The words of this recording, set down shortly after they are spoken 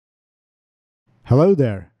Hello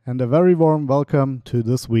there, and a very warm welcome to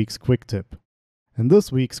this week's quick tip. In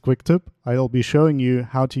this week's quick tip, I'll be showing you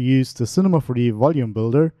how to use the Cinema 4D volume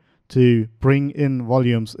builder to bring in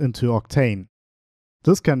volumes into Octane.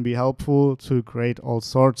 This can be helpful to create all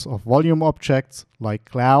sorts of volume objects like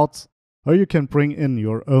clouds, or you can bring in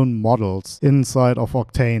your own models inside of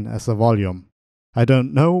Octane as a volume. I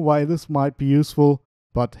don't know why this might be useful,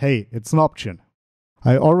 but hey, it's an option.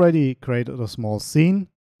 I already created a small scene.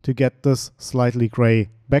 To get this slightly gray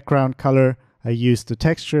background color, I used the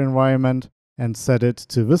texture environment and set it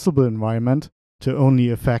to visible environment to only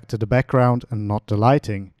affect the background and not the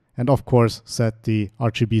lighting, and of course set the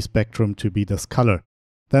RGB spectrum to be this color.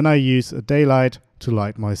 Then I use a daylight to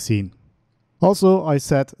light my scene. Also, I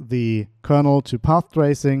set the kernel to path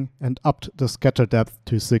tracing and upped the scatter depth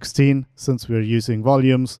to 16 since we're using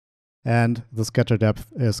volumes and the scatter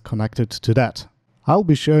depth is connected to that. I'll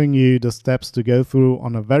be showing you the steps to go through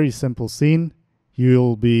on a very simple scene.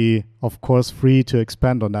 You'll be, of course, free to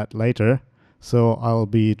expand on that later. So I'll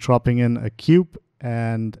be dropping in a cube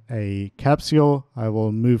and a capsule. I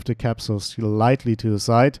will move the capsule slightly to the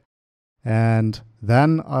side. And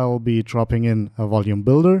then I'll be dropping in a volume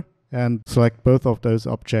builder and select both of those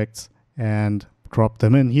objects and drop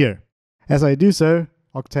them in here. As I do so,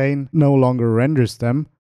 Octane no longer renders them.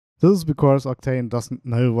 This is because Octane doesn't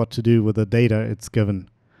know what to do with the data it's given.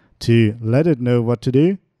 To let it know what to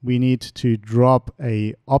do, we need to drop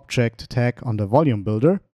a object tag on the volume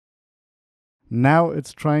builder. Now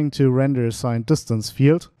it's trying to render a signed distance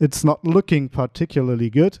field. It's not looking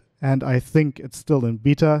particularly good, and I think it's still in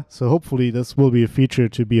beta, so hopefully this will be a feature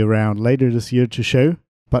to be around later this year to show.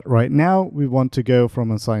 But right now we want to go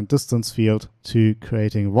from a signed distance field to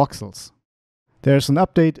creating voxels. There's an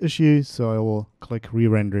update issue, so I will click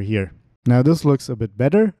re-render here. Now this looks a bit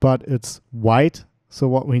better, but it's white. So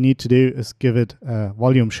what we need to do is give it a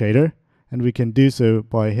volume shader, and we can do so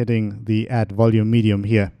by hitting the add volume medium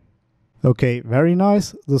here. Okay, very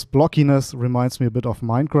nice. This blockiness reminds me a bit of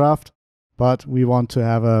Minecraft, but we want to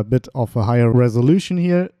have a bit of a higher resolution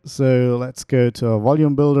here. So let's go to a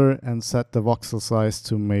volume builder and set the voxel size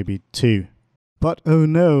to maybe 2. But oh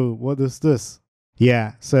no, what is this?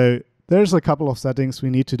 Yeah, so there's a couple of settings we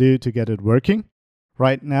need to do to get it working.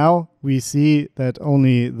 Right now, we see that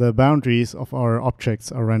only the boundaries of our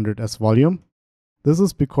objects are rendered as volume. This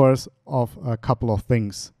is because of a couple of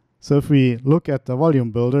things. So if we look at the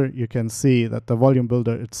volume builder, you can see that the volume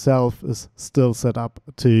builder itself is still set up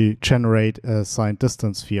to generate a signed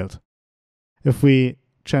distance field. If we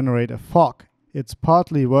generate a fog, it's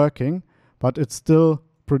partly working, but it still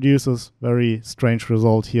produces very strange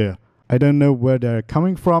result here. I don't know where they're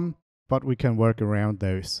coming from, but we can work around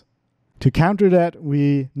those. To counter that,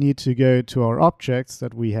 we need to go to our objects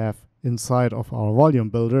that we have inside of our volume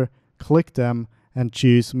builder, click them and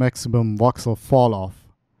choose maximum voxel fall off.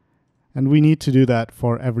 And we need to do that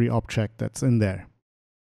for every object that's in there.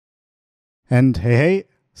 And hey,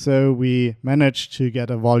 so we managed to get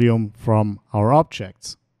a volume from our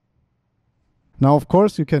objects. Now, of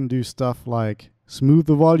course, you can do stuff like smooth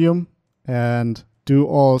the volume and do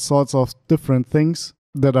all sorts of different things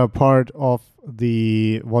that are part of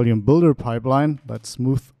the volume builder pipeline. That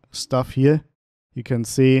smooth stuff here. You can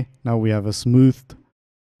see now we have a smoothed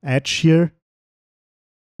edge here.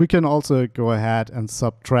 We can also go ahead and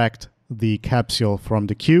subtract the capsule from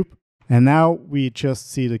the cube. And now we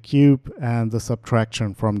just see the cube and the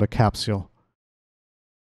subtraction from the capsule.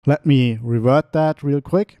 Let me revert that real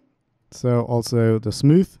quick. So also the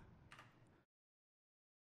smooth.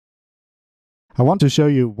 I want to show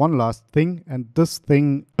you one last thing, and this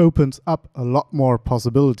thing opens up a lot more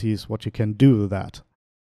possibilities what you can do with that.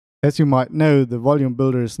 As you might know, the volume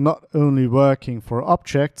builder is not only working for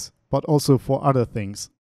objects, but also for other things,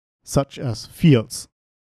 such as fields.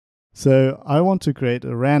 So I want to create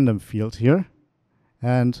a random field here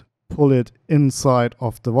and pull it inside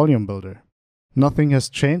of the volume builder. Nothing has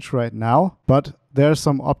changed right now, but there are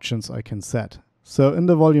some options I can set. So in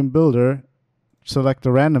the volume builder, select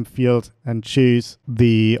the random field and choose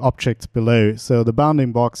the objects below. So the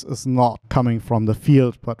bounding box is not coming from the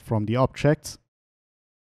field, but from the objects.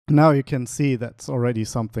 Now you can see that's already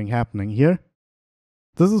something happening here.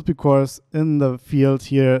 This is because in the field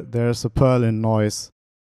here, there's a purlin noise.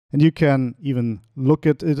 And you can even look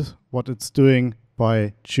at it, what it's doing,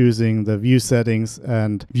 by choosing the view settings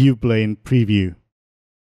and view plane preview.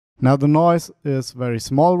 Now the noise is very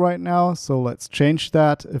small right now, so let's change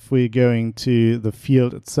that. If we're going to the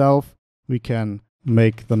field itself, we can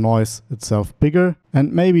make the noise itself bigger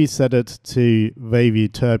and maybe set it to wavy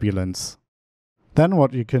turbulence. Then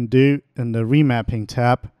what you can do in the remapping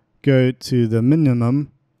tab, go to the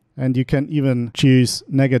minimum, and you can even choose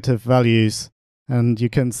negative values And you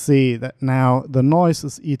can see that now the noise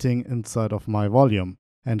is eating inside of my volume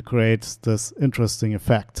and creates this interesting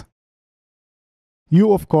effect.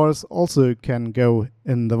 You, of course, also can go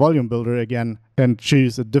in the volume builder again and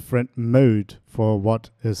choose a different mode for what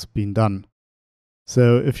is being done.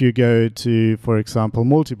 So if you go to, for example,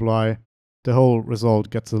 multiply, the whole result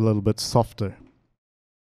gets a little bit softer.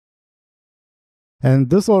 And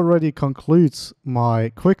this already concludes my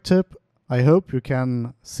quick tip. I hope you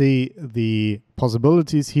can see the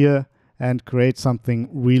possibilities here and create something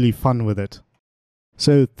really fun with it.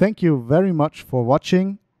 So thank you very much for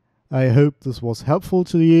watching. I hope this was helpful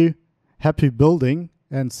to you. Happy building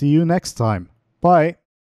and see you next time. Bye.